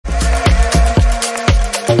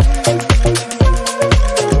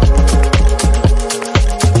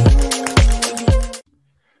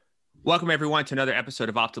Welcome, everyone, to another episode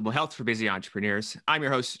of Optimal Health for Busy Entrepreneurs. I'm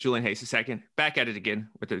your host, Julian Hayes II, back at it again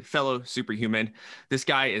with a fellow superhuman. This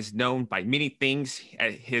guy is known by many things.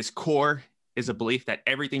 At his core is a belief that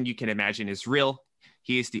everything you can imagine is real.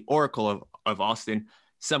 He is the oracle of Austin.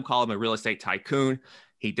 Some call him a real estate tycoon.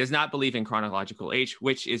 He does not believe in chronological age,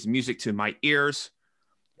 which is music to my ears.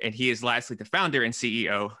 And he is lastly the founder and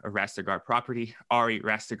CEO of Rastegar Property, Ari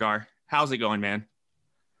Rastegar. How's it going, man?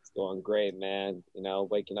 Going great, man.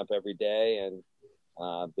 Waking up every day and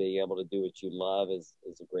being able to do what you love is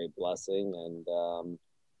a great blessing, and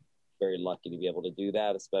very lucky to be able to do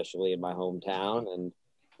that, especially in my hometown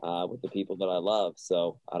and with the people that I love.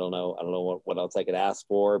 So I don't know what else I could ask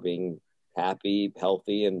for, being happy,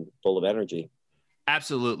 healthy, and full of energy.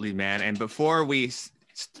 Absolutely, man. And before we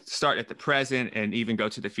start at the present and even go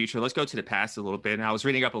to the future, let's go to the past a little bit. And I was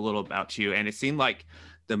reading up a little about you, and it seemed like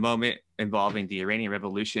the moment involving the Iranian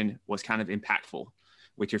Revolution was kind of impactful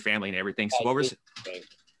with your family and everything. So what was,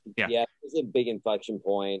 yeah, it was a big inflection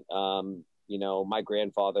point. My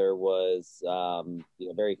grandfather was,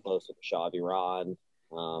 very close with the Shah of Iran.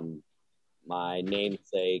 My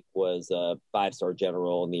namesake was a 5-star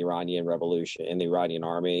general in the Iranian Revolution, in the Iranian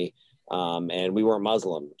army. And we weren't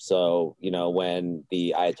Muslim. So, when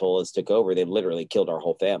the Ayatollahs took over, they literally killed our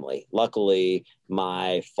whole family. Luckily,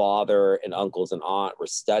 my father and uncles and aunt were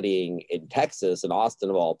studying in Texas, in Austin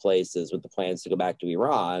of all places, with the plans to go back to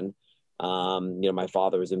Iran. My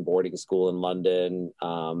father was in boarding school in London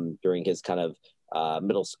during his kind of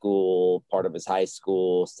middle school, part of his high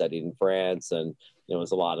school, studied in France. And, it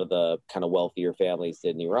was a lot of the kind of wealthier families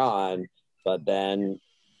did in Iran. But then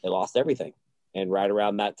they lost everything. And right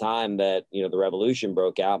around that time that, the revolution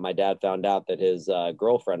broke out, my dad found out that his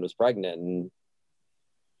girlfriend was pregnant, and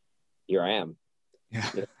here I am. Yeah.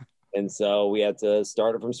 And so we had to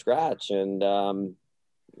start it from scratch. And,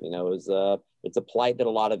 it's a plight that a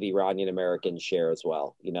lot of Iranian Americans share as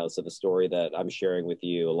well. So the story that I'm sharing with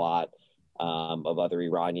you, a lot of other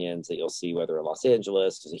Iranians that you'll see, whether in Los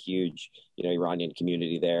Angeles, there's a huge, Iranian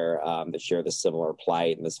community there that share this similar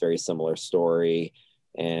plight and this very similar story.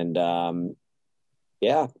 And,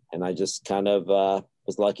 and I just kind of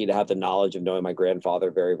was lucky to have the knowledge of knowing my grandfather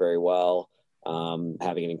very, very well,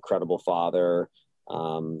 having an incredible father.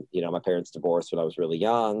 My parents divorced when I was really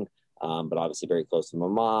young, but obviously very close to my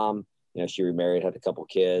mom. She remarried, had a couple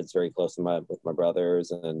kids, very close to with my brothers,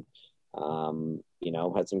 and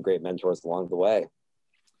had some great mentors along the way.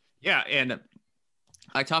 Yeah, and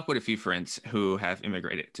I talk with a few friends who have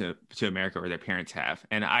immigrated to America, or their parents have,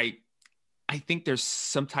 and I think there's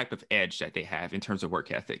some type of edge that they have in terms of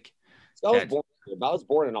work ethic. So I was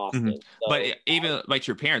born in Austin. Mm-hmm. So but even like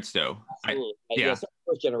your parents, though. Absolutely. So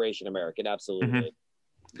first generation American. Absolutely.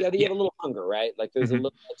 Mm-hmm. Yeah, you have a little hunger, right? Like there's a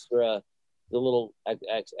little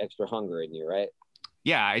extra hunger in you, right?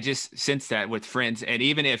 Yeah, I just sense that with friends. And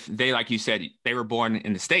even if they, like you said, they were born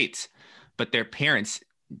in the States, but their parents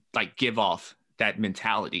like give off that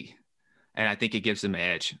mentality. And I think it gives them an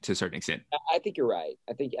edge to a certain extent. I think you're right.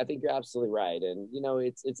 I think you're absolutely right. And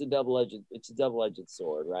it's a double-edged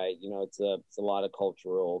sword, right? It's a lot of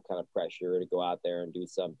cultural kind of pressure to go out there and do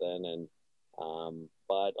something, and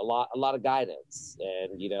but a lot of guidance,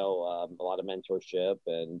 and a lot of mentorship.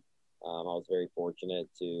 And I was very fortunate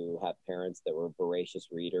to have parents that were voracious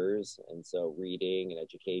readers, and so reading and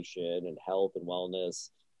education and health and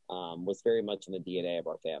wellness was very much in the DNA of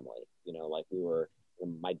our family. Like we were.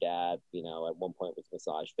 My dad, at one point was a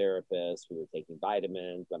massage therapist. We were taking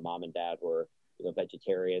vitamins. My mom and dad were,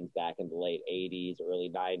 vegetarians back in the late 80s, early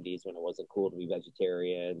 90s, when it wasn't cool to be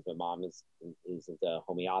vegetarians. My mom is into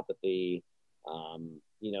homeopathy.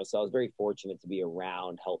 So I was very fortunate to be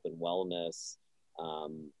around health and wellness,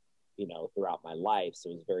 throughout my life. So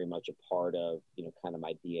it was very much a part of, kind of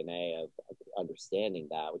my DNA of understanding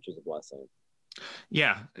that, which was a blessing.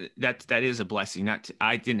 Yeah, that is a blessing.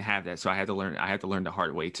 I didn't have that, so I had to learn the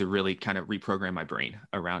hard way to really kind of reprogram my brain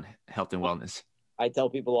around health and wellness. I tell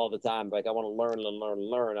people all the time, like, I want to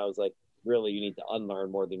learn. I was like, really, you need to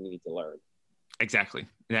unlearn more than you need to learn. Exactly.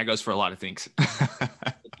 And that goes for a lot of things.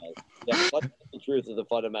 Yeah, the truth of the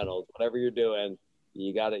fundamentals. Whatever you're doing,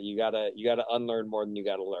 you gotta unlearn more than you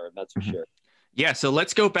gotta learn. That's for sure. Yeah, so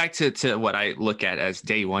let's go back to what I look at as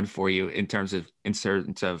day one for you in terms of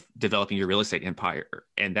developing your real estate empire,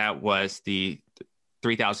 and that was the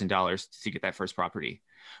 $3,000 to get that first property.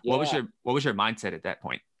 Yeah. What was your mindset at that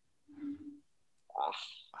point?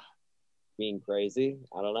 Being crazy.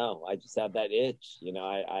 I don't know. I just had that itch.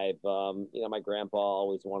 I've my grandpa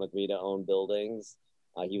always wanted me to own buildings.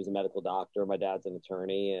 He was a medical doctor. My dad's an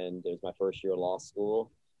attorney, and it was my first year of law school,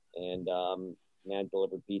 and man,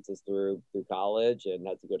 delivered pizzas through college, and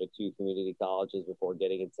had to go to 2 community colleges before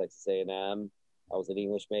getting into Texas A&M. I was an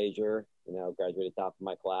English major, graduated top of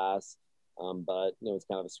my class, but it was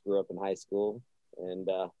kind of a screw up in high school, and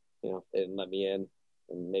they didn't let me in,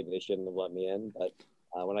 and maybe they shouldn't have let me in. But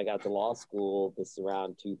when I got to law school, this is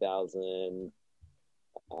around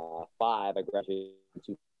 2005, I graduated in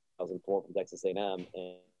 2004 from Texas A&M,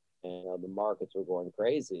 and the markets were going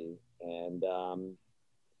crazy, and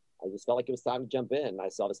I just felt like it was time to jump in. I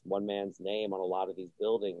saw this one man's name on a lot of these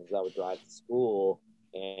buildings. I would drive to school,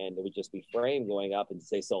 and it would just be framed going up and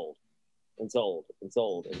say sold and sold and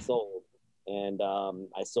sold and sold. And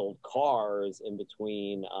I sold cars in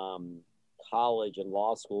between college and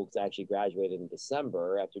law school, because I actually graduated in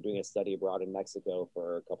December after doing a study abroad in Mexico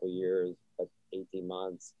for a couple of years, like 18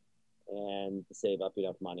 months, and to save up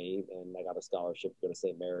enough money. And I got a scholarship to go to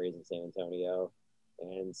St. Mary's in San Antonio.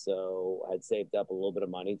 And so I'd saved up a little bit of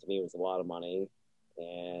money. To me, it was a lot of money.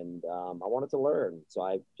 And I wanted to learn. So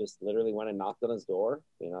I just literally went and knocked on his door.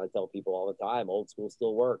 I tell people all the time, old school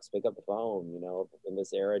still works. Pick up the phone. In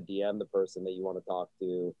this era, DM the person that you want to talk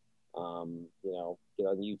to. Get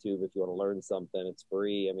on YouTube if you want to learn something. It's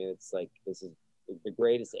free. I mean, it's like, this is the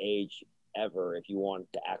greatest age ever if you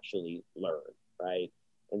want to actually learn, right?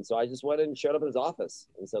 And so I just went and showed up at his office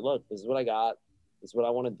and said, look, this is what I got. This is what I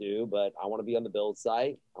want to do, but I want to be on the build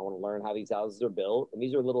site. I want to learn how these houses are built. And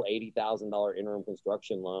these are little $80,000 interim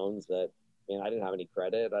construction loans that, I didn't have any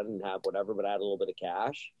credit. I didn't have whatever, but I had a little bit of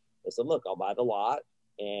cash. I said, look, I'll buy the lot,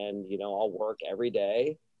 and, I'll work every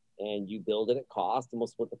day, and you build it at cost, and we'll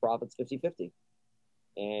split the profits 50-50.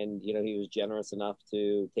 And, he was generous enough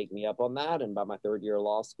to take me up on that. And by my third year of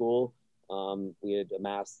law school, we had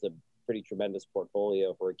amassed a pretty tremendous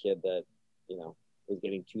portfolio for a kid that, was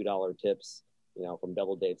getting $2 tips, from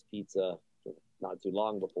Double Dave's Pizza not too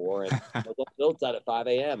long before. And I was built out at 5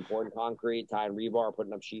 a.m., pouring concrete, tying rebar,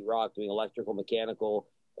 putting up sheetrock, doing electrical, mechanical,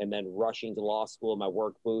 and then rushing to law school in my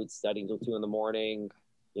work boots, studying till 2 a.m,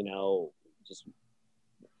 just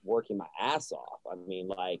working my ass off. I mean,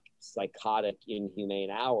 like psychotic, inhumane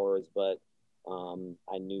hours, but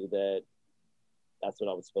I knew that that's what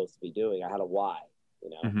I was supposed to be doing. I had a why,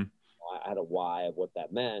 Mm-hmm. I had a why of what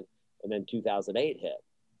that meant. And then 2008 hit.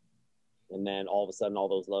 And then all of a sudden, all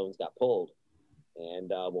those loans got pulled. And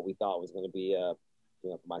what we thought was going to be,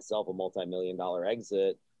 for myself, a multi-million-dollar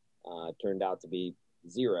exit turned out to be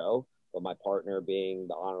zero. But my partner, being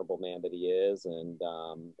the honorable man that he is, and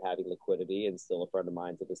having liquidity, and still a friend of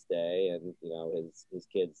mine to this day, and his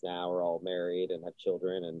kids now are all married and have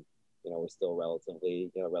children, and we're still relatively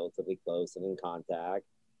close and in contact.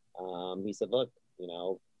 He said, "Look,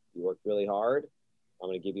 you worked really hard. I'm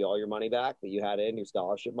going to give you all your money back that you had in your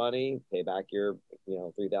scholarship money, pay back your,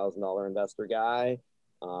 $3,000 investor guy.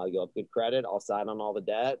 You'll have good credit. I'll sign on all the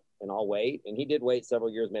debt, and I'll wait." And he did wait several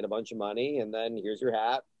years, made a bunch of money. And then here's your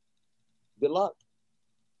hat. Good luck.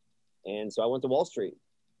 And so I went to Wall Street,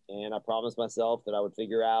 and I promised myself that I would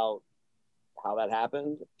figure out how that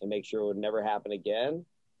happened and make sure it would never happen again.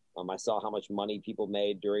 I saw how much money people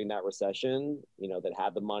made during that recession, that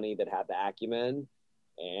had the money, that had the acumen.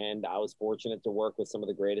 And I was fortunate to work with some of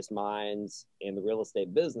the greatest minds in the real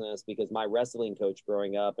estate business, because my wrestling coach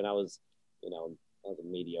growing up, and I was a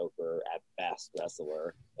mediocre at best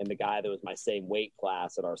wrestler, and the guy that was my same weight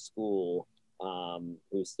class at our school,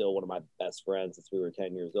 who's still one of my best friends since we were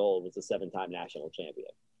 10 years old, was a 7-time national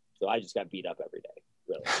champion. So I just got beat up every day,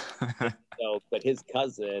 really. But his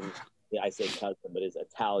cousin, I say cousin, but his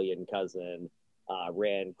Italian cousin,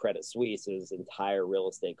 ran Credit Suisse's entire real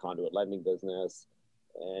estate conduit lending business.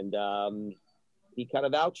 And he kind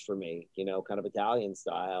of vouched for me, kind of Italian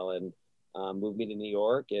style, and moved me to New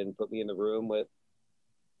York and put me in the room with,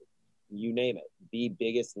 you name it, the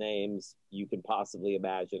biggest names you could possibly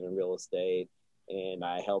imagine in real estate. And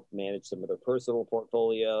I helped manage some of their personal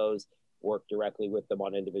portfolios, worked directly with them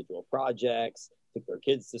on individual projects, took their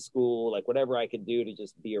kids to school, like whatever I could do to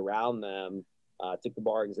just be around them. Took the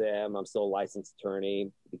bar exam. I'm still a licensed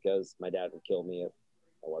attorney, because my dad would kill me if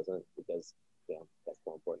I wasn't, because that's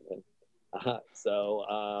more important than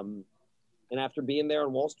and after being there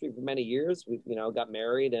on Wall Street for many years, we got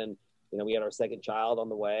married, and we had our second child on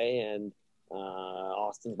the way, and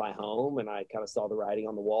Austin's my home, and I kind of saw the writing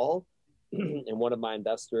on the wall. And one of my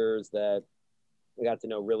investors that I got to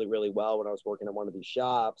know really, really well when I was working at one of these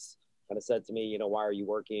shops kind of said to me, why are you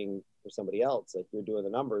working for somebody else? Like, you're doing the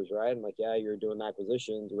numbers, right? I'm like, yeah, you're doing the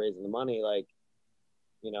acquisitions, you're raising the money. Like,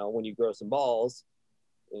 when you grow some balls,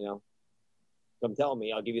 come tell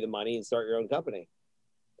me, I'll give you the money and start your own company.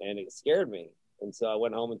 And it scared me. And so I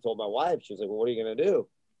went home and told my wife. She was like, well, what are you going to do?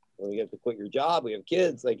 Well, you have to quit your job. We have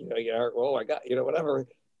kids. Like, you get hurt. Oh, I got, whatever.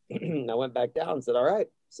 I went back down and said, all right.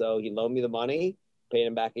 So he loaned me the money, paid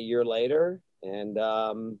him back a year later, and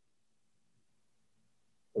the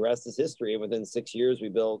rest is history. And within 6 years, we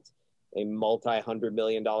built a multi-$100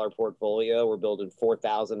 million portfolio. We're building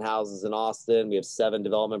 4,000 houses in Austin. We have 7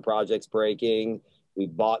 development projects breaking.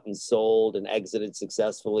 We've bought and sold and exited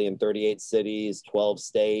successfully in 38 cities, 12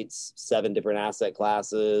 states, 7 different asset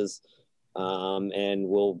classes. And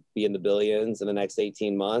we'll be in the billions in the next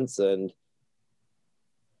 18 months. And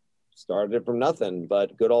started it from nothing,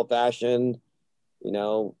 but good old fashioned, you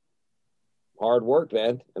know, hard work,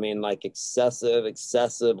 man. I mean, like excessive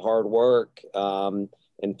hard work,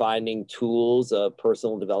 and finding tools of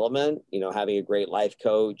personal development, you know, having a great life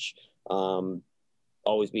coach,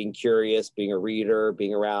 always being curious, being a reader,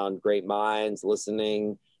 being around great minds,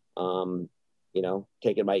 listening, you know,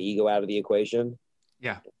 taking my ego out of the equation.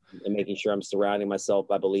 Yeah. And making sure I'm surrounding myself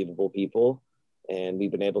by believable people. And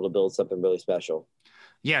we've been able to build something really special.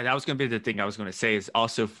 Yeah, that was going to be the thing I was going to say, is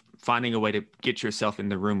also finding a way to get yourself in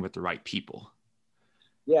the room with the right people.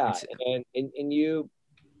 Yeah. And you,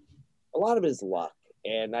 a lot of it is luck.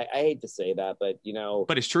 And I hate to say that, but you know,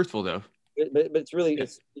 but it's truthful though. But it's really, yeah.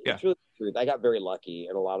 it's really the truth. I got very lucky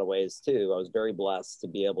in a lot of ways too. I was very blessed to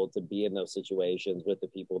be able to be in those situations with the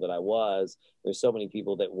people that I was. There's so many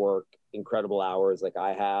people that work incredible hours like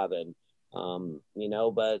I have. And, you know,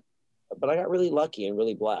 but I got really lucky and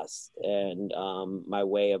really blessed. And my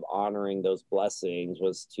way of honoring those blessings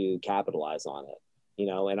was to capitalize on it, you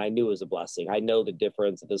know, and I knew it was a blessing. I know the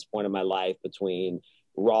difference at this point in my life between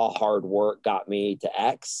raw hard work got me to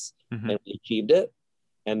X and we achieved it.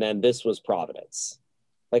 And then this was Providence.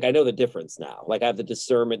 Like, I know the difference now. Like, I have the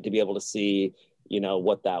discernment to be able to see, you know,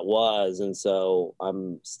 what that was. And so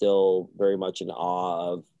I'm still very much in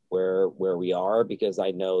awe of where we are, because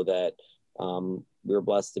I know that we were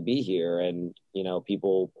blessed to be here. And, you know,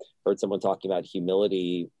 people heard someone talking about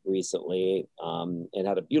humility recently, and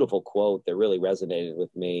had a beautiful quote that really resonated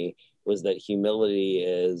with me, was that humility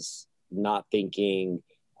is not thinking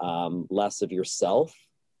less of yourself.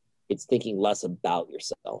 It's thinking less about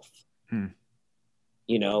yourself.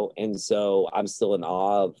 You know, and so I'm still in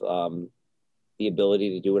awe of the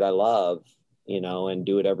ability to do what I love, you know, and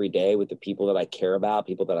do it every day with the people that I care about,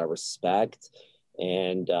 people that I respect,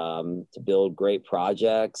 and to build great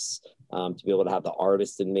projects, to be able to have the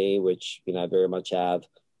artist in me, which, you know, I very much have,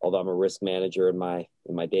 although I'm a risk manager in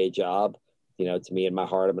my day job. You know, to me, in my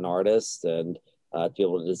heart, I'm an artist, and to be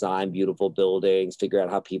able to design beautiful buildings, figure out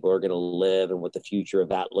how people are going to live and what the future of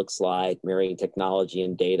that looks like, marrying technology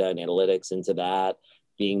and data and analytics into that,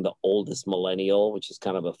 being the oldest millennial, which is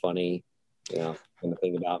kind of a funny, you know, kind of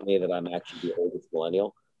thing about me, that I'm actually the oldest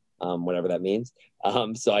millennial, whatever that means.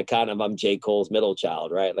 So I'm J. Cole's middle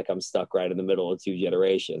child, right? Like, I'm stuck right in the middle of 2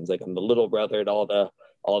 generations. Like, I'm the little brother to all the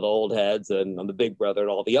old heads, and I'm the big brother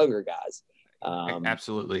to all the younger guys.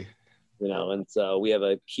 Absolutely. You know, and so we have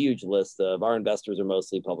a huge list of, our investors are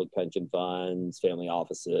mostly public pension funds, family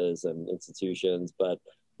offices, and institutions. But,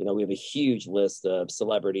 you know, we have a huge list of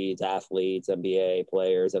celebrities, athletes, NBA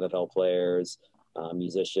players, NFL players,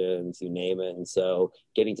 musicians, you name it. And so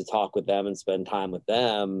getting to talk with them and spend time with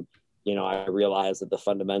them, you know, I realize that the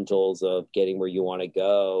fundamentals of getting where you want to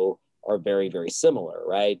go are very, very similar,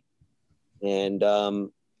 right? And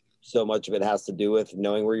so much of it has to do with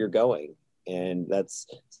knowing where you're going. And that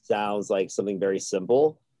sounds like something very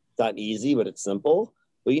simple. It's not easy, but it's simple.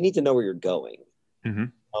 But you need to know where you're going.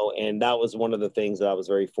 Oh, and that was one of the things that I was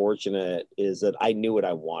very fortunate, is that I knew what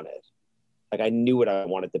I wanted. Like, I knew what I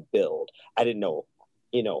wanted to build. I didn't know,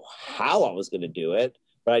 you know, how I was going to do it,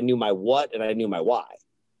 but I knew my what and I knew my why.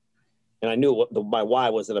 And I knew my why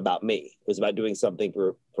wasn't about me. It was about doing something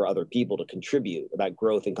for other people, to contribute, about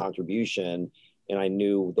growth and contribution. And I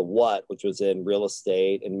knew the what, which was in real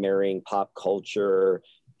estate and marrying pop culture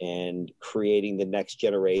and creating the next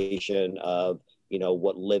generation of, you know,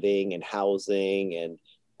 what living and housing and,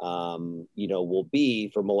 you know, will be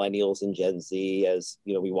for millennials and Gen Z, as,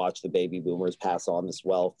 you know, we watch the baby boomers pass on this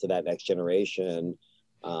wealth to that next generation,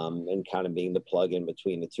 and kind of being the plug in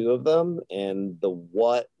between the two of them. And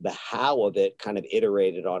the how of it kind of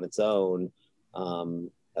iterated on its own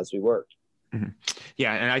as we worked.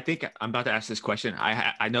 Yeah, and I think I'm about to ask this question.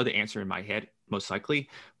 I know the answer in my head, most likely,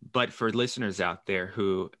 but for listeners out there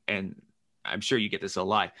who, and I'm sure you get this a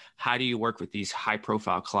lot, how do you work with these high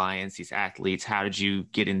profile clients, these athletes? How did you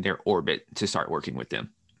get in their orbit to start working with them?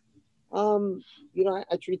 You know,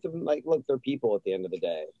 I treat them like, look, they're people at the end of the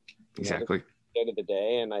day. Exactly. At the end of the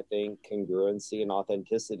day, and I think congruency and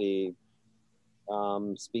authenticity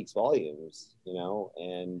speaks volumes, you know,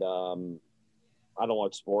 and I don't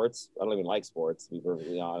watch sports. I don't even like sports, to be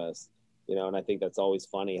perfectly honest. you know, and I think that's always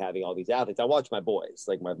funny having all these athletes. I watch my boys,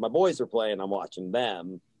 like my boys are playing, I'm watching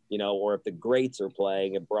them, you know, or if the greats are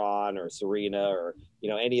playing, at Braun or Serena or, you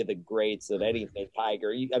know, any of the greats of anything,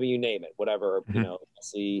 Tiger, I mean, you name it, whatever, you know,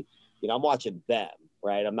 see, you know, I'm watching them,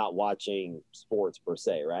 right? I'm not watching sports per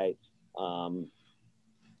se, right?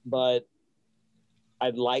 But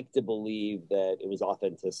I'd like to believe that it was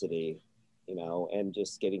authenticity, you know, and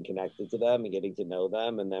just getting connected to them and getting to know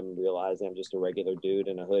them and then realizing I'm just a regular dude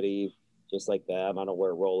in a hoodie, just like them. I don't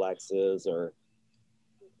wear Rolexes or,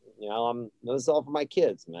 you know, this is all for my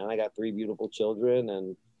kids, man. I got 3 beautiful children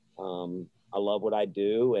and I love what I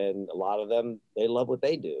do. And a lot of them, they love what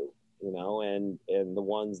they do, you know, and the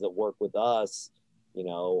ones that work with us, you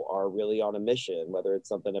know, are really on a mission, whether it's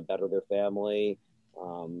something to better their family,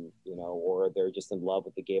 you know, or they're just in love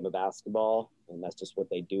with the game of basketball and that's just what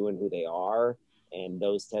they do and who they are. And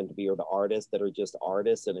those tend to be the artists that are just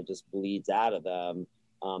artists and it just bleeds out of them.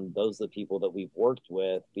 Those are the people that we've worked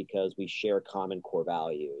with because we share common core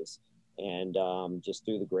values. And just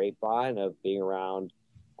through the grapevine of being around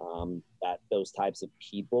those types of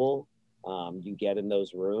people, you get in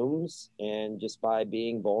those rooms and just by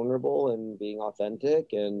being vulnerable and being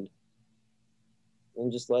authentic and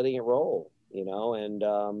just letting it roll, you know, and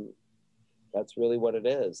that's really what it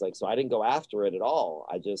is. Like, so I didn't go after it at all.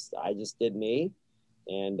 I just did me,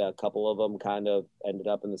 and a couple of them kind of ended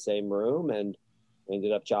up in the same room and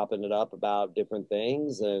ended up chopping it up about different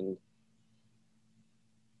things. And,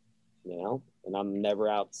 you know, and I'm never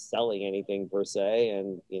out selling anything per se.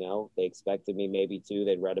 And, you know, they expected me maybe to,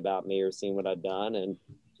 they'd read about me or seen what I'd done and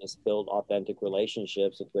just build authentic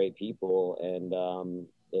relationships with great people. And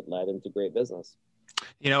it led into great business.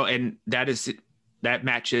 You know, and that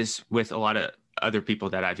matches with a lot of other people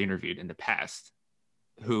that I've interviewed in the past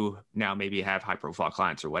who now maybe have high profile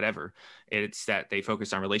clients or whatever. It's that they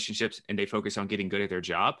focus on relationships and they focus on getting good at their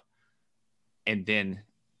job. And then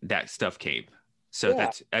that stuff came. So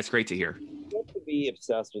yeah, that's great to hear. You have to be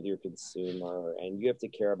obsessed with your consumer and you have to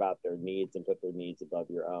care about their needs and put their needs above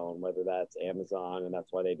your own, whether that's Amazon. And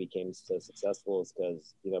that's why they became so successful is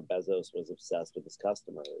because, you know, Bezos was obsessed with his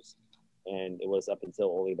customers. And it was up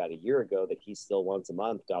until only about a year ago that he still once a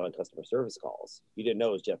month got on customer service calls. You didn't know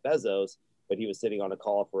it was Jeff Bezos, but he was sitting on a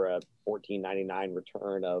call for a $14.99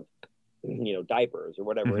 return of, you know, diapers or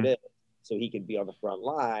whatever it is. So he could be on the front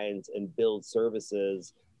lines and build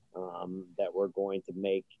services that were going to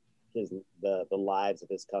make the lives of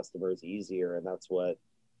his customers easier. And that's what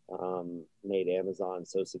made Amazon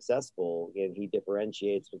so successful. And he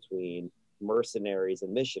differentiates between mercenaries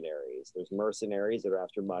and missionaries. There's mercenaries that are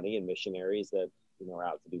after money and missionaries that, you know, are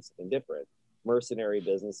out to do something different. Mercenary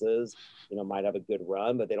businesses, you know, might have a good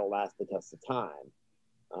run, but they don't last the test of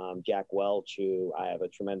time. Jack Welch, who I have a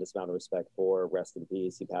tremendous amount of respect for, rest in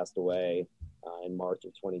peace. He passed away in March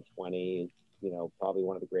of 2020. You know, probably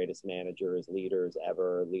one of the greatest managers, leaders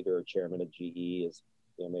ever, chairman of GE, as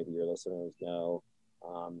you know, maybe your listeners know.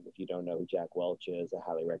 If you don't know who Jack Welch is, I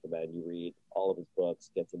highly recommend you read all of his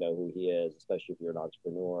books, get to know who he is, especially if you're an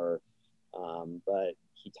entrepreneur. But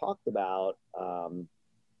he talked about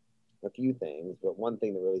a few things, but one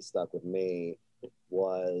thing that really stuck with me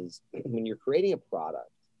was when you're creating a product,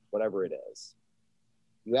 whatever it is,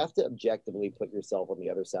 you have to objectively put yourself on the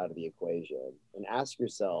other side of the equation and ask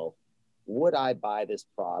yourself, would I buy this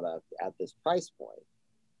product at this price point?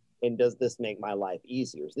 And does this make my life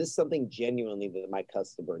easier? Is this something genuinely that my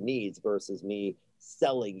customer needs versus me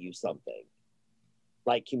selling you something?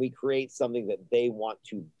 Like, can we create something that they want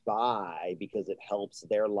to buy because it helps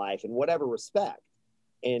their life in whatever respect?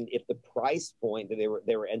 And if the price point that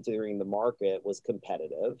they were entering the market was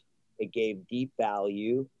competitive, it gave deep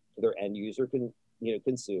value to their end user,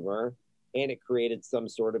 consumer, and it created some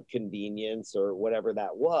sort of convenience or whatever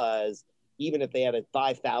that was, even if they had a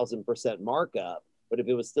 5,000% markup. But if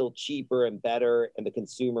it was still cheaper and better and the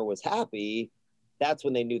consumer was happy, that's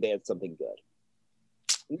when they knew they had something good.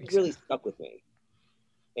 It really stuck with me.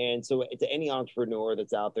 And so to any entrepreneur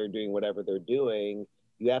that's out there doing whatever they're doing,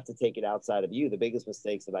 you have to take it outside of you. The biggest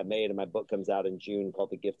mistakes that I made, and my book comes out in June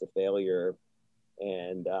called The Gift of Failure.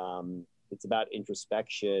 And it's about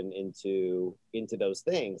introspection into those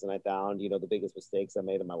things. And I found, you know, the biggest mistakes I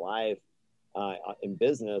made in my life in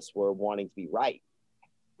business were wanting to be right.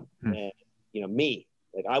 And, you know, me,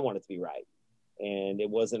 like I wanted to be right. And it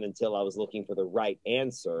wasn't until I was looking for the right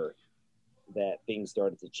answer that things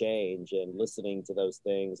started to change, and listening to those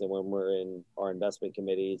things. And when we're in our investment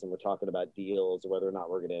committees and we're talking about deals or whether or not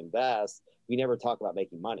we're going to invest, we never talk about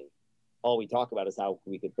making money. All we talk about is how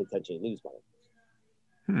we could potentially lose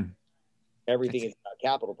money. Everything is about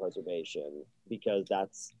capital preservation, because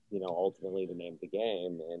that's, you know, ultimately the name of the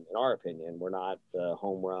game. And in our opinion, we're not the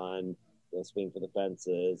home run, swing for the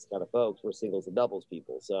fences kind of folks. We're singles and doubles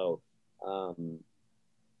people. So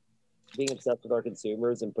being obsessed with our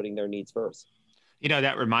consumers and putting their needs first.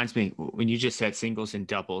 That reminds me, when you just said singles and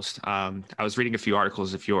doubles, I was reading a few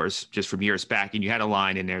articles of yours just from years back, and you had a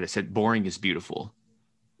line in there that said, "Boring is beautiful."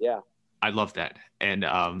 Yeah. I love that. And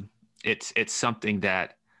it's something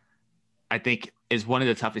that I think is one of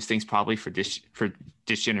the toughest things probably for this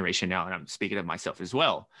generation now, and I'm speaking of myself as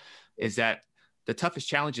well, is that the toughest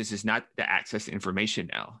challenges is not the access to information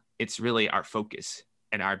now. It's really our focus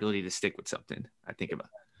and our ability to stick with something, I think about.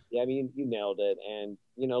 Yeah, I mean, you nailed it. And,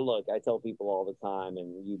 look, I tell people all the time,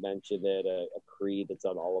 and you mentioned it, a creed that's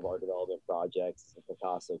on all of our development projects, a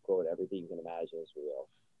Picasso quote, everything you can imagine is real.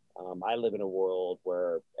 I live in a world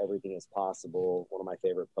where everything is possible. One of my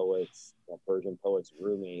favorite poets, Persian poets,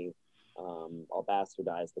 Rumi, I'll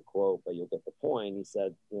bastardize the quote, but you'll get the point. He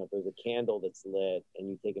said, if there's a candle that's lit and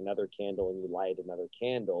you take another candle and you light another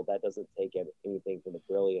candle, that doesn't take anything from the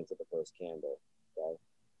brilliance of the first candle. Okay.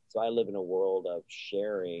 So I live in a world of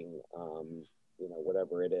sharing,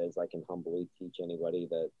 whatever it is. I can humbly teach anybody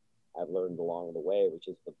that I've learned along the way, which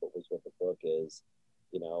is what the book is,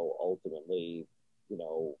 ultimately,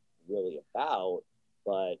 really about.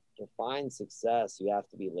 But to find success, you have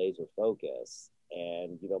to be laser focused,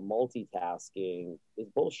 and multitasking is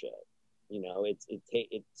bullshit.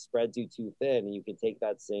 It spreads you too thin, and you can take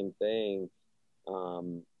that same thing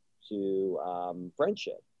to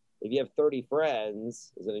friendship. If you have 30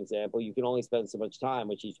 friends, as an example, you can only spend so much time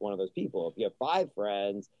with each one of those people. If you have 5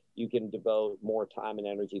 friends, you can devote more time and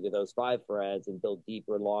energy to those 5 friends and build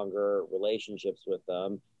deeper, longer relationships with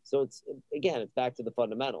them. So it's back to the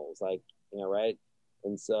fundamentals, right?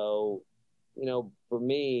 And so, for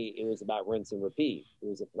me, it was about rinse and repeat. It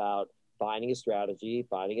was about finding a strategy,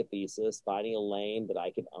 finding a thesis, finding a lane that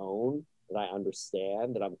I can own, that I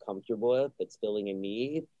understand, that I'm comfortable with, that's filling a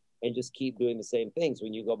need, and just keep doing the same things.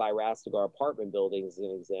 When you go by Rastegar apartment buildings, as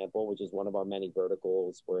an example, which is one of our many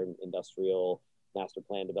verticals, we're in industrial master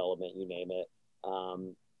plan development, you name it.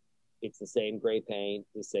 It's the same gray paint,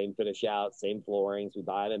 the same finish out, same floorings. We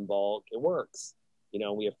buy them in bulk. It works.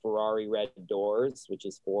 We have Ferrari red doors, which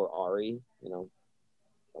is for Ari. My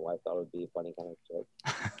wife thought it would be a funny kind of joke.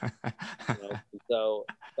 So,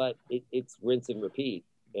 but it's rinse and repeat,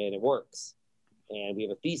 and it works. And we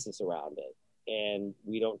have a thesis around it. And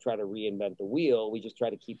we don't try to reinvent the wheel. We just try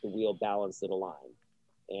to keep the wheel balanced and aligned.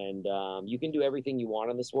 And you can do everything you want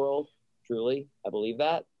in this world. Truly, I believe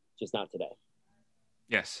that. Just not today.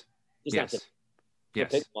 Yes. Just yes. not today. So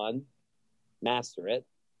yes. pick one, master it,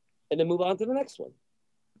 and then move on to the next one.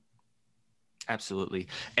 Absolutely.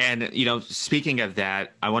 And, speaking of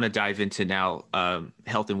that, I want to dive into now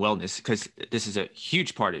health and wellness, because this is a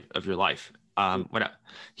huge part of your life.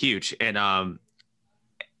 Huge. And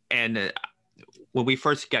when we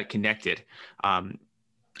first got connected,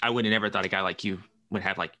 I would have never thought a guy like you would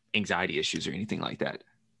have like anxiety issues or anything like that.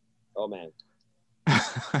 Oh man.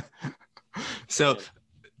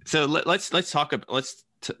 So let's talk about,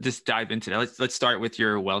 just dive into that. Let's start with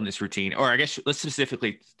your wellness routine, or I guess let's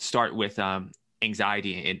specifically start with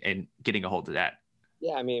anxiety and getting a hold of that.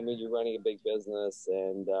 Yeah. I mean, when you're running a big business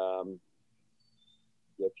and you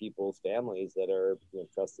have people's families that are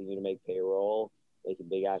trusting you to make payroll, making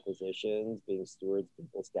big acquisitions, being stewards of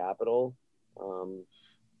people's capital, you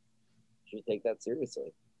should take that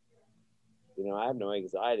seriously. I have no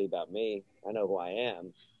anxiety about me. I know who I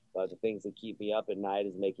am, but the things that keep me up at night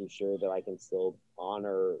is making sure that I can still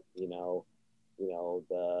honor,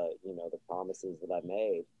 the promises that I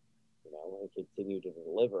made, and continue to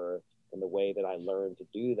deliver. And the way that I learn to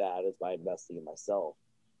do that is by investing in myself,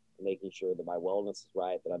 and making sure that my wellness is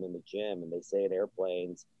right, that I'm in the gym. And they say in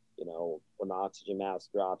airplanes, when the oxygen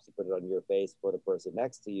mask drops, you put it on your face for the person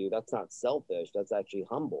next to you. That's not selfish. That's actually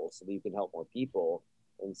humble, so that you can help more people.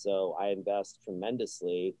 And so I invest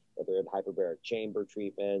tremendously, whether in hyperbaric chamber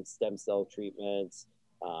treatments, stem cell treatments.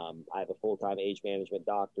 I have a full-time age management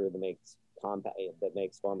doctor that makes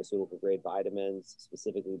pharmaceutical grade vitamins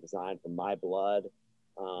specifically designed for my blood.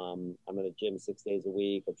 I'm in a gym 6 days a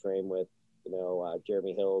week. I train with,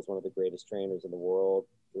 Jeremy Hills, one of the greatest trainers in the world.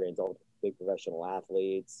 Trains all big professional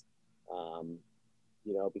athletes.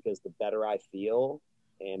 Because the better I feel,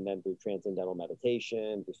 and then through transcendental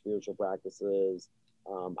meditation, through spiritual practices,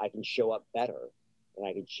 I can show up better, and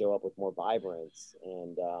I can show up with more vibrance,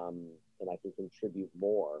 and I can contribute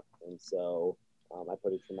more. And so I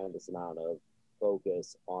put a tremendous amount of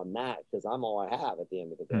focus on that, because I'm all I have at the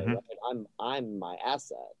end of the day. Mm-hmm. Right? I'm my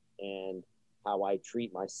asset, and how I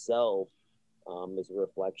treat myself is a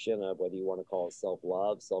reflection of whether you want to call it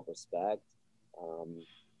self-love, self-respect.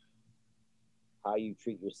 How you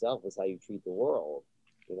treat yourself is how you treat the world.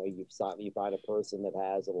 you find a person that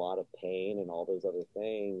has a lot of pain and all those other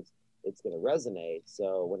things, it's going to resonate.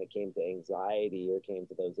 So when it came to anxiety or came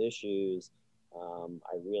to those issues,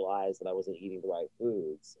 I realized that I wasn't eating the right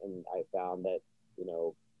foods, and I found that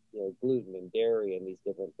gluten and dairy and these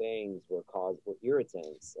different things were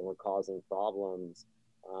irritants and were causing problems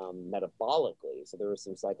metabolically. So there were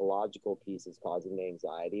some psychological pieces causing the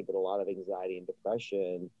anxiety, but a lot of anxiety and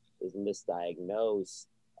depression is misdiagnosed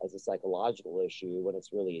as a psychological issue when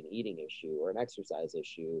it's really an eating issue or an exercise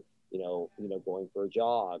issue. Going for a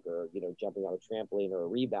jog or jumping on a trampoline or a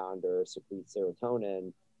rebounder secretes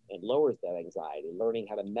serotonin and lowers that anxiety. Learning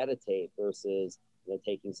how to meditate versus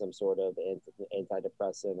taking some sort of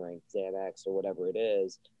antidepressant or Xanax or whatever it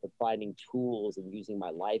is, but finding tools and using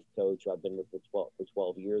my life coach, who I've been with for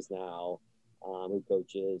 12 years now, who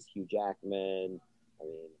coaches Hugh Jackman,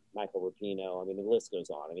 Michael Rapino. The list goes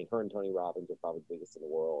on. Her and Tony Robbins are probably the biggest in the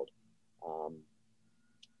world.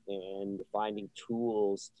 And finding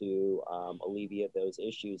tools to alleviate those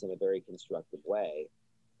issues in a very constructive way.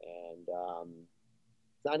 And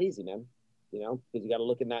it's not easy, man, because you got to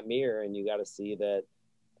look in that mirror and you got to see that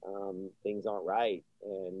things aren't right.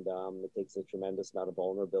 And it takes a tremendous amount of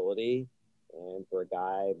vulnerability. And for a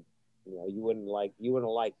guy, you wouldn't like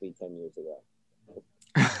me 10 years ago.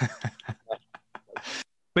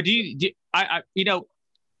 But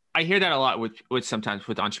I hear that a lot with sometimes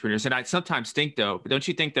with entrepreneurs. And I sometimes think but don't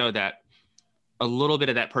you think though, that a little bit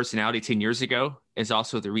of that personality 10 years ago is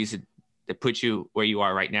also the reason that put you where you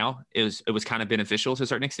are right now? It was kind of beneficial to a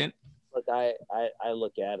certain extent. Look, I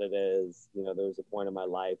look at it as, there was a point in my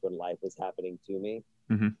life when life was happening to me.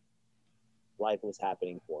 Mm-hmm. Life was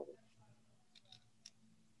happening for me.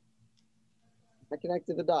 I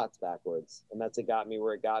connected the dots backwards, and that's it got me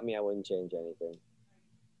where it got me. I wouldn't change anything.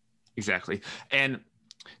 Exactly. And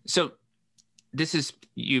so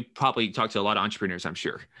you probably talk to a lot of entrepreneurs, I'm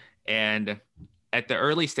sure. And at the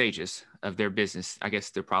early stages of their business, I guess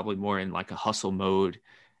they're probably more in like a hustle mode,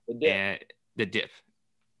 and the dip.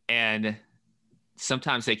 And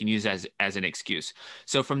sometimes they can use as an excuse.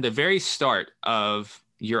 So from the very start of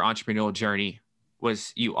your entrepreneurial journey,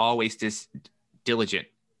 was you always this diligent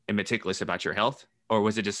and meticulous about your health, or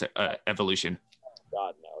was it just a evolution?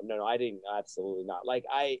 God, no, I didn't. Absolutely not. Like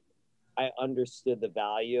I understood the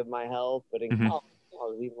value of my health, but in college, I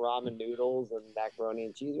was eating ramen noodles and macaroni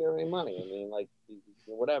and cheese. We didn't have any money.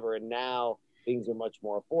 Whatever. And now things are much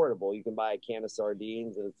more affordable. You can buy a can of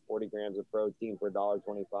sardines and it's 40 grams of protein for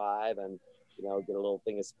 $1.25, and get a little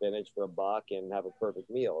thing of spinach for $1 and have a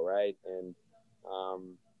perfect meal, right? And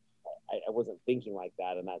I wasn't thinking like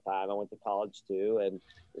that in that time. I went to college too, and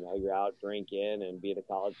you're out drinking and being a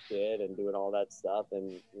college kid and doing all that stuff,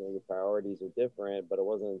 and your priorities are different. But it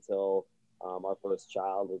wasn't until our first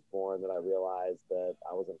child was born that I realized that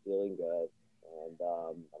I wasn't feeling good, and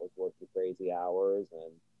I was working crazy hours,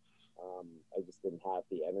 and I just didn't have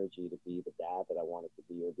the energy to be the dad that I wanted to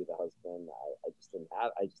be or be the husband. I just didn't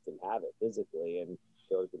have it physically, and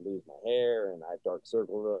I could lose my hair, and I had dark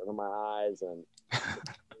circles under my eyes, and I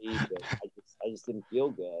just didn't feel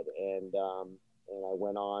good, and I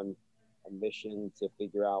went on a mission to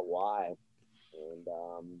figure out why, and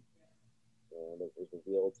it was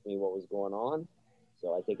revealed to me what was going on.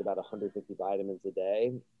 So I take about 150 vitamins a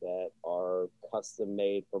day that are custom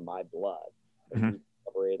made for my blood,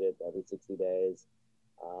 separated every 60 days.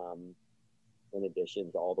 In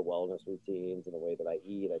addition to all the wellness routines and the way that I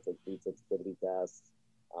eat, I take food sensitivity tests.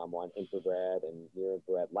 On infrared and near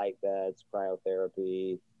infrared light beds,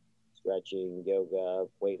 cryotherapy, stretching, yoga,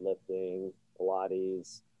 weightlifting,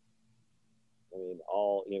 Pilates.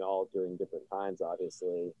 All during different times,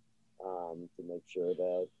 obviously, to make sure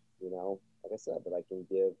that, like I said, that I can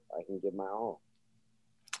give my all.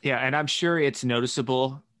 Yeah. And I'm sure it's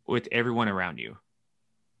noticeable with everyone around you.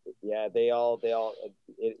 Yeah,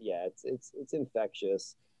 it's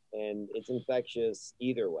infectious, and it's infectious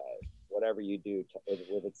either way. Whatever you do,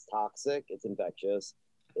 if it's toxic, it's infectious.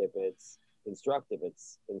 If it's constructive,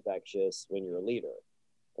 it's infectious when you're a leader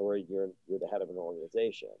or you're the head of an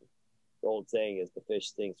organization. The old saying is the fish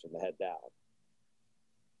stinks from the head down.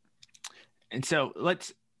 And so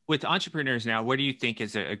with entrepreneurs now, what do you think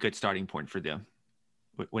is a good starting point for them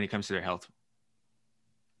when it comes to their health?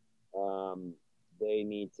 They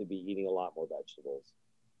need to be eating a lot more vegetables.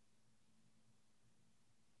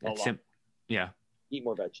 Yeah. Eat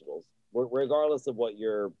more vegetables. Regardless of what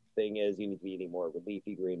your thing is, you need to be eating more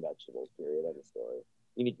leafy green vegetables, period, end of story.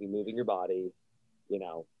 You need to be moving your body,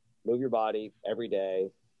 move your body every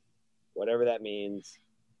day, whatever that means.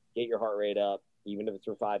 Get your heart rate up, even if it's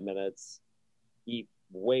for 5 minutes. Eat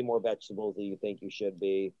way more vegetables than you think you should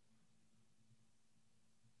be,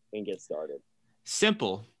 and get started.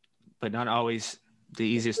 Simple, but not always the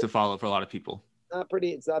easiest to follow for a lot of people.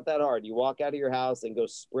 It's not that hard. You walk out of your house and go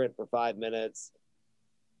sprint for 5 minutes.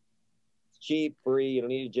 It's cheap, free. You don't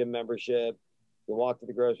need a gym membership. You walk to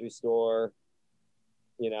the grocery store,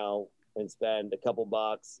 and spend a couple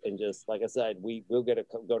bucks, and just like I said,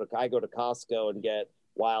 I go to Costco and get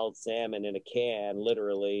wild salmon in a can,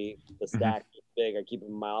 literally. The stack is big. I keep them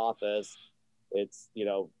in my office. It's,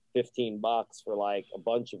 $15 for like a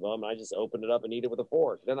bunch of them. I just open it up and eat it with a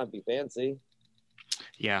fork. It doesn't have to be fancy.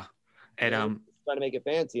 Yeah. And trying to make it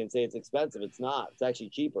fancy and say it's expensive. It's not. It's actually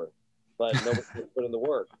cheaper, but nobody's put in the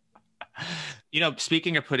work.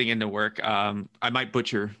 Speaking of putting in the work, I might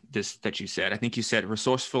butcher this that you said. I think you said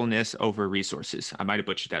resourcefulness over resources. I might have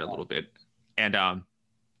butchered that a little bit. And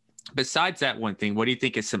besides that one thing, what do you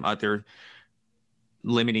think is some other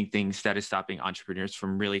limiting things that is stopping entrepreneurs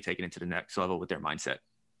from really taking it to the next level with their mindset?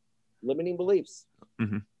 Limiting beliefs.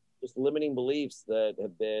 Mm-hmm. Just limiting beliefs that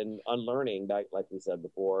have been unlearning, like we said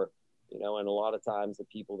before. And a lot of times the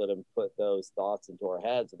people that have put those thoughts into our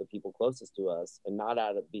heads are the people closest to us, and not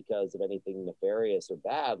out of because of anything nefarious or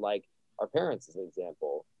bad, like our parents as an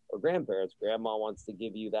example, or grandparents. Grandma wants to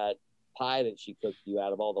give you that pie that she cooked you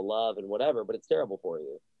out of all the love and whatever, but it's terrible for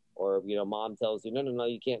you. Or, mom tells you, no,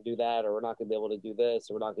 you can't do that, or we're not going to be able to do this,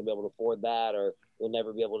 or we're not going to be able to afford that, or you'll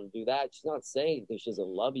never be able to do that. She's not saying that she doesn't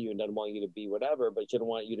love you and doesn't want you to be whatever, but she doesn't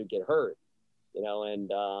want you to get hurt,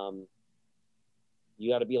 and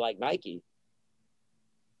you got to be like Nike.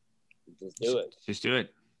 Just do it. Just do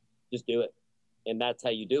it. Just do it. And that's how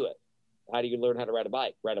you do it. How do you learn how to ride a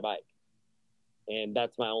bike? Ride a bike. And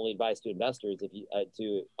that's my only advice to investors,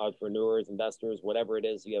 to entrepreneurs, investors, whatever it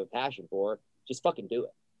is you have a passion for, just fucking do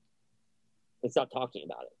it. And stop talking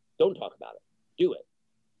about it. Don't talk about it. Do it.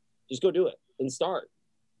 Just go do it and start,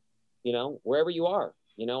 wherever you are.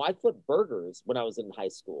 I flipped burgers when I was in high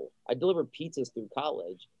school. I delivered pizzas through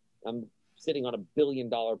college. I'm sitting on $1 billion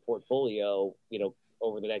portfolio,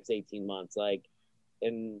 over the next 18 months.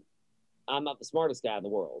 And I'm not the smartest guy in the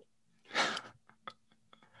world.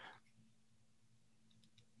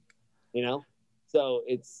 So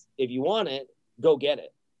it's, if you want it, go get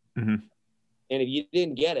it. Mm-hmm. And if you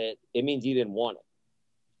didn't get it, it means you didn't want it.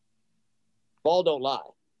 Ball don't lie.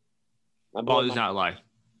 Ball does not lie.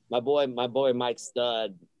 My boy Mike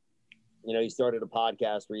Stud, he started a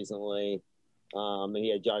podcast recently, and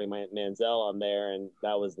he had Johnny Manziel on there, and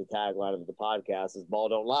that was the tagline of the podcast: is "Ball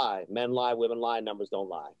don't lie. Men lie, women lie, numbers don't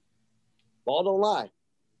lie. Ball don't lie."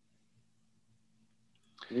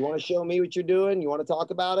 You want to show me what you're doing? You want to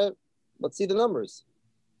talk about it? Let's see the numbers.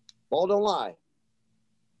 Ball don't lie.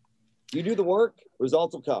 You do the work,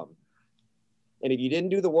 results will come. And if you didn't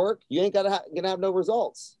do the work, you ain't gonna have no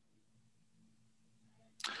results.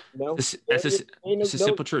 That's a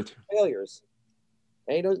simple truth. Failures.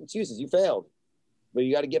 Ain't no excuses. You failed, but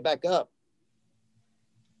you got to get back up.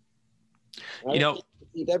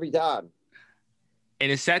 Every time.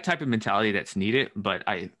 And it's that type of mentality that's needed. But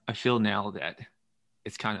I feel now that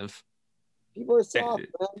it's kind of people are soft,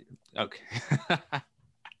 man. Okay.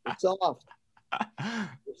 You're soft.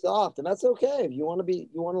 You're soft, and that's okay. If you want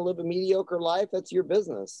to live a mediocre life, that's your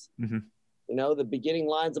business. Mm-hmm. The beginning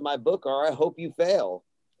lines of my book are, "I hope you fail."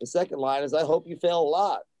 The second line is, "I hope you fail a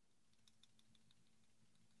lot."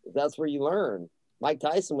 That's where you learn. Mike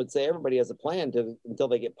Tyson would say everybody has a plan until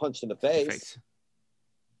they get punched in the face.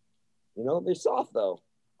 They're soft though.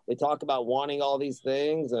 They talk about wanting all these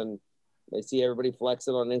things, and they see everybody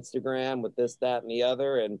flexing on Instagram with this, that, and the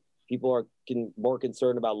other, and people are more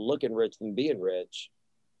concerned about looking rich than being rich.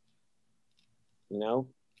 And I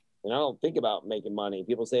don't think about making money.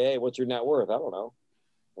 People say, "Hey, what's your net worth?" I don't know.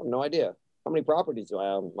 I have no idea. How many properties do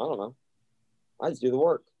I own? I don't know. I just do the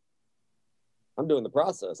work. I'm doing the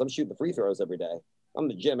process. I'm shooting the free throws every day. I'm in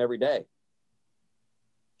the gym every day,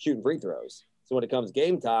 shooting free throws. So when it comes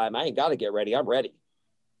game time, I ain't got to get ready. I'm ready.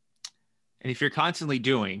 And if you're constantly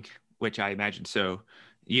doing, which I imagine so,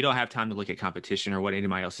 you don't have time to look at competition or what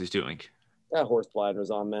anybody else is doing. Got horse blinders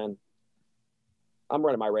on, man. I'm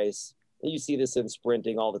running my race. You see this in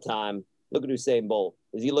sprinting all the time. Look at Usain Bolt.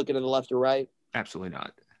 Is he looking to the left or right? Absolutely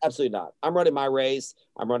not. Absolutely not. I'm running my race.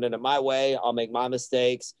 I'm running it my way. I'll make my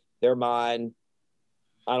mistakes. They're mine.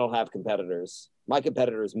 I don't have competitors. My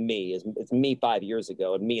competitor is me. It's me 5 years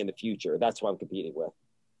ago and me in the future. That's who I'm competing with.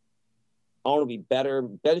 I want to be better.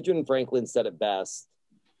 Benjamin Franklin said it best,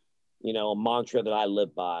 a mantra that I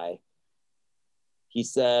live by. He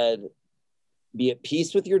said, "Be at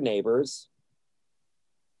peace with your neighbors,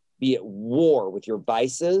 be at war with your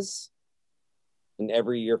vices, and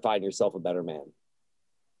every year find yourself a better man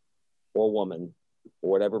or woman,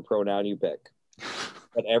 or whatever pronoun you pick.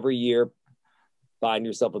 But every year find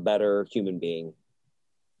yourself a better human being."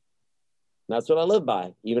 that's what I live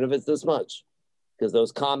by, even if it's this much, because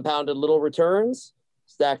those compounded little returns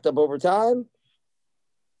stacked up over time,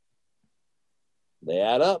 they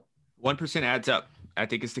add up. 1% adds up. I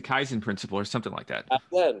think it's the Kaizen principle or something like that.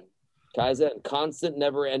 Kaizen, constant,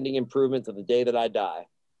 never-ending improvement to the day that I die.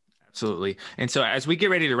 Absolutely. And so as we get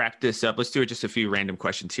ready to wrap this up, let's do just a few random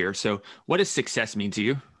questions here. So what does success mean to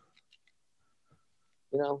you?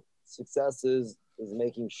 Success is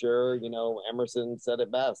making sure, Emerson said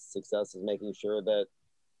it best. Success is making sure that,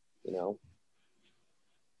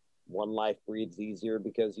 one life breathes easier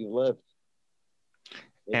because you've lived.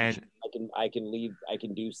 And I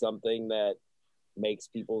can do something that makes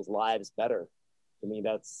people's lives better. To me,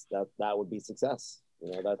 that would be success.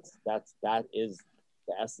 That is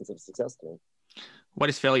the essence of success to me. What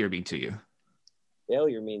does failure mean to you?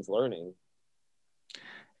 Failure means learning.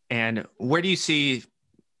 And where do you see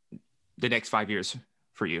the next 5 years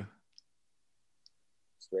for you?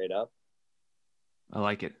 Straight up. I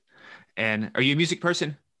like it. And are you a music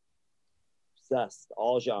person? Obsessed.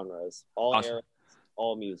 All genres, all awesome. Eras,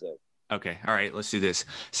 all music. Okay. All right. Let's do this.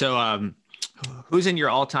 So who's in your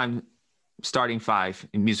all-time starting five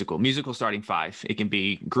in musical starting five? It can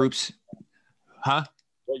be groups. Huh?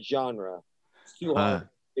 What genre? It's too hard.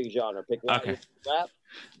 Big genre. Pick one. Okay.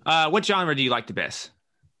 Rap. What genre do you like the best?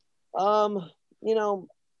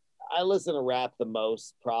 I listen to rap the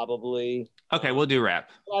most, probably. Okay, we'll do rap.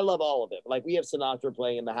 I love all of it. Like, we have Sinatra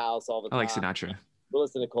playing in the house all the time. I like Sinatra. We'll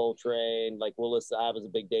listen to Coltrane. Like, I was a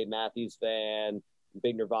big Dave Matthews fan,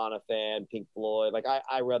 big Nirvana fan, Pink Floyd. Like,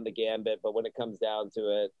 I run the gambit, but when it comes down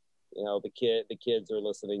to it, the kids are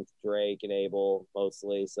listening to Drake and Abel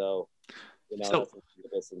mostly. So, that's what you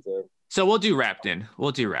listen to. So we'll do rap then.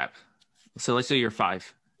 We'll do rap. So let's do your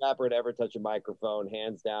five. Rapper to ever touch a microphone,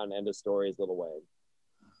 hands down, end of story, is Lil Wayne.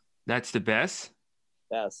 That's the best?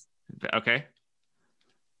 Best. Okay.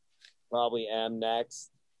 Probably M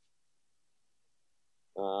next.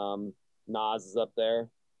 Nas is up there.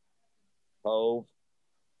 Hove.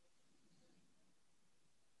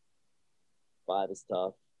 5 is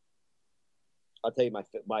tough. I'll tell you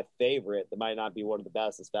my favorite, that might not be one of the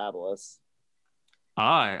best, is Fabulous.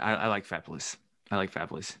 I like Fabulous. I like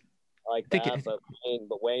Fabulous. I like that, but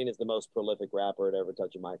Wayne is the most prolific rapper to ever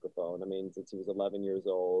touch a microphone. I mean, since he was 11 years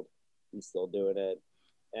old, he's still doing it.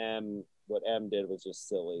 And what M did was just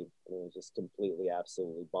silly. I mean, it was just completely,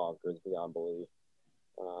 absolutely bonkers beyond belief.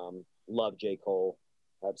 Love J. Cole.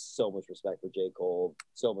 I have so much respect for J. Cole,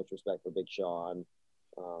 so much respect for Big Sean.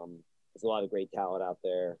 There's a lot of great talent out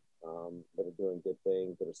there that are doing good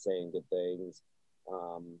things, that are saying good things.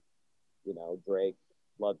 Drake,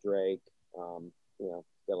 love Drake.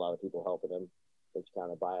 Got a lot of people helping him, which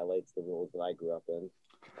kind of violates the rules that I grew up in.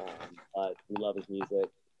 But we love his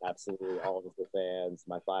music. Absolutely, all of us are fans.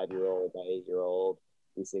 My 5-year-old, my 8-year-old,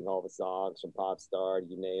 we sing all the songs from Popstar,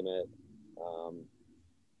 you name it.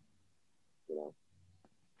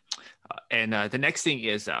 And the next thing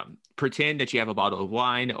is pretend that you have a bottle of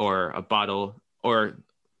wine or a bottle or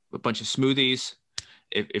a bunch of smoothies.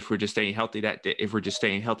 If we're just staying healthy that day,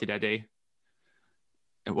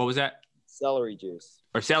 And what was that? Celery juice.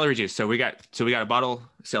 Or celery juice. So we got a bottle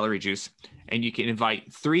of celery juice, and you can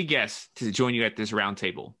invite 3 guests to join you at this round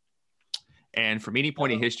table. And from any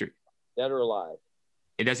point in history, dead or alive,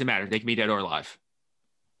 it doesn't matter. They can be dead or alive.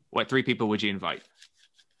 What 3 people would you invite?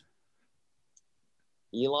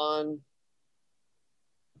 Elon,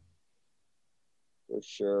 for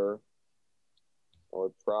sure. I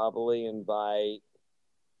would probably invite.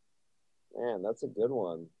 Man, that's a good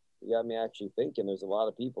one. You got me actually thinking. There's a lot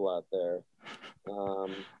of people out there.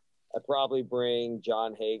 I'd probably bring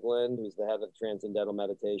John Hagelin, who's the head of the Transcendental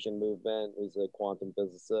Meditation Movement, who's a quantum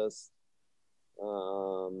physicist.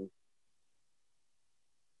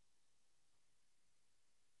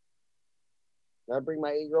 I'd bring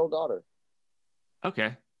my 8-year-old daughter.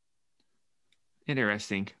 Okay.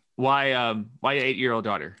 Interesting. Why an 8-year-old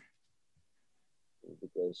daughter?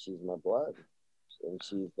 Because she's my blood. And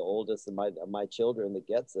she's the oldest of my children that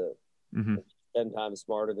gets it. Mm-hmm. 10 times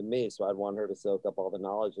smarter than me, so I'd want her to soak up all the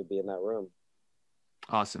knowledge and be in that room.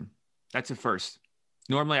 Awesome. That's a first.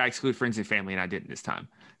 Normally I exclude friends and family, and I didn't this time.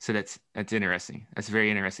 So that's interesting. That's a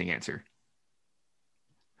very interesting answer.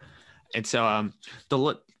 And so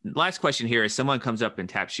the last question here is, someone comes up and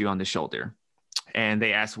taps you on the shoulder, and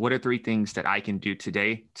they ask, what are 3 things that I can do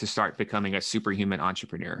today to start becoming a superhuman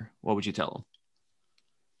entrepreneur? What would you tell them?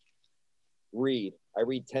 Read. I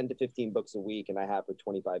read 10 to 15 books a week, and I have for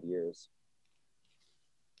 25 years.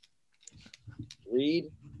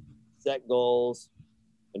 Read, set goals,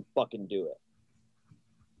 and fucking do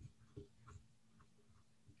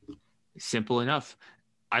it. Simple enough.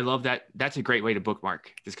 I love that. That's a great way to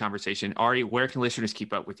bookmark this conversation. Ari, where can listeners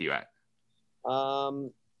keep up with you at?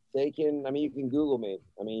 They can, I mean, you can Google me.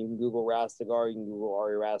 I mean, you can Google Rastegar, you can Google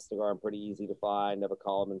Ari Rastegar. I'm pretty easy to find. I have a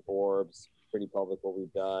column in Forbes, pretty public what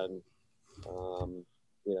we've done.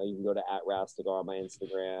 You can go to @Rastegar on my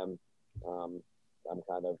Instagram. I'm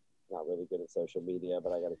kind of not really good at social media,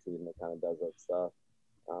 but I got a team that kind of does that stuff.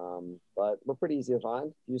 But we're pretty easy to find.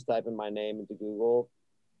 If you just type in my name into Google,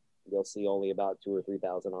 you'll see only about 2,000 or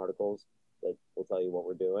 3,000 articles that will tell you what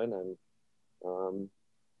we're doing, and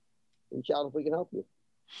reach out if we can help you.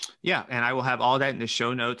 Yeah, and I will have all that in the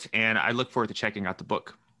show notes, and I look forward to checking out the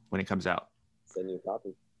book when it comes out. Send you a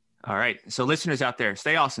copy. All right. So listeners out there,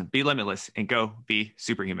 stay awesome, be limitless, and go be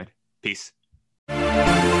superhuman. Peace.